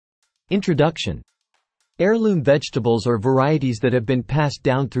Introduction. Heirloom vegetables are varieties that have been passed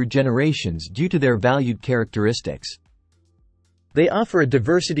down through generations due to their valued characteristics. They offer a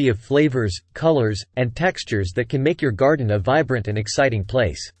diversity of flavors, colors, and textures that can make your garden a vibrant and exciting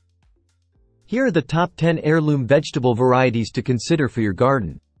place. Here are the top 10 heirloom vegetable varieties to consider for your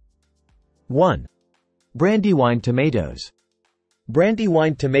garden. 1. Brandywine tomatoes.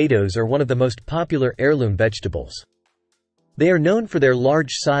 Brandywine tomatoes are one of the most popular heirloom vegetables. They are known for their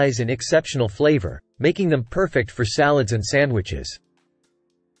large size and exceptional flavor, making them perfect for salads and sandwiches.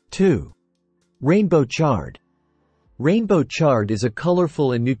 2. Rainbow chard. Rainbow chard is a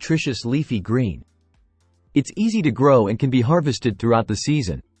colorful and nutritious leafy green. It's easy to grow and can be harvested throughout the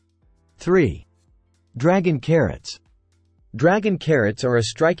season. 3. Dragon carrots. Dragon carrots are a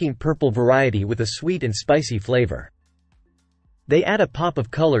striking purple variety with a sweet and spicy flavor. They add a pop of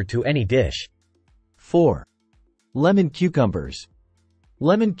color to any dish. 4. Lemon cucumbers.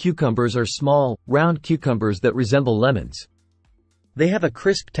 Lemon cucumbers are small, round cucumbers that resemble lemons. They have a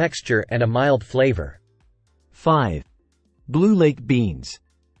crisp texture and a mild flavor. 5. Blue Lake beans.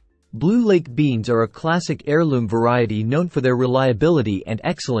 Blue Lake beans are a classic heirloom variety known for their reliability and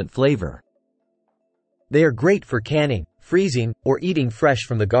excellent flavor. They are great for canning, freezing, or eating fresh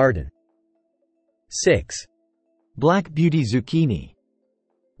from the garden. 6. Black Beauty zucchini.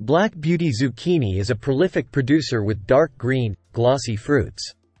 Black Beauty zucchini is a prolific producer with dark green, glossy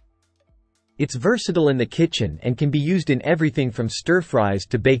fruits. It's versatile in the kitchen and can be used in everything from stir-fries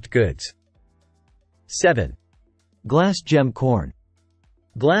to baked goods. 7. Glass gem corn.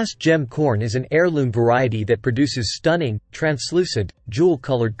 Glass gem corn is an heirloom variety that produces stunning, translucent,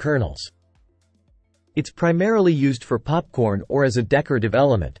 jewel-colored kernels. It's primarily used for popcorn or as a decorative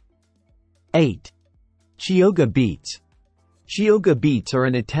element. 8. Chioggia beets. Chioggia beets are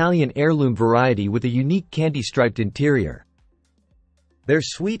an Italian heirloom variety with a unique candy-striped interior. They're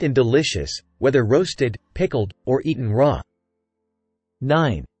sweet and delicious, whether roasted, pickled, or eaten raw.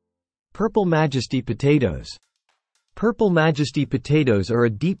 9. Purple Majesty potatoes. Purple Majesty potatoes are a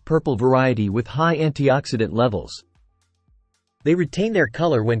deep purple variety with high antioxidant levels. They retain their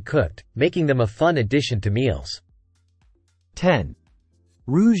color when cooked, making them a fun addition to meals. 10.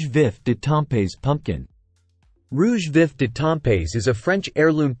 Rouge Vif de Tempes pumpkin. Rouge Vif de Tempes is a French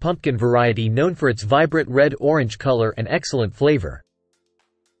heirloom pumpkin variety known for its vibrant red-orange color and excellent flavor.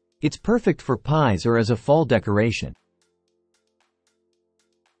 It's perfect for pies or as a fall decoration.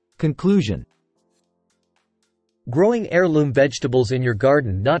 Conclusion. Growing heirloom vegetables in your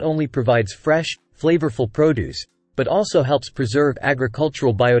garden not only provides fresh, flavorful produce, but also helps preserve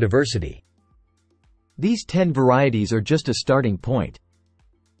agricultural biodiversity. These 10 varieties are just a starting point.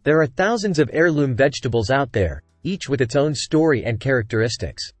 There are thousands of heirloom vegetables out there, each with its own story and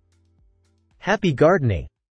characteristics. Happy gardening!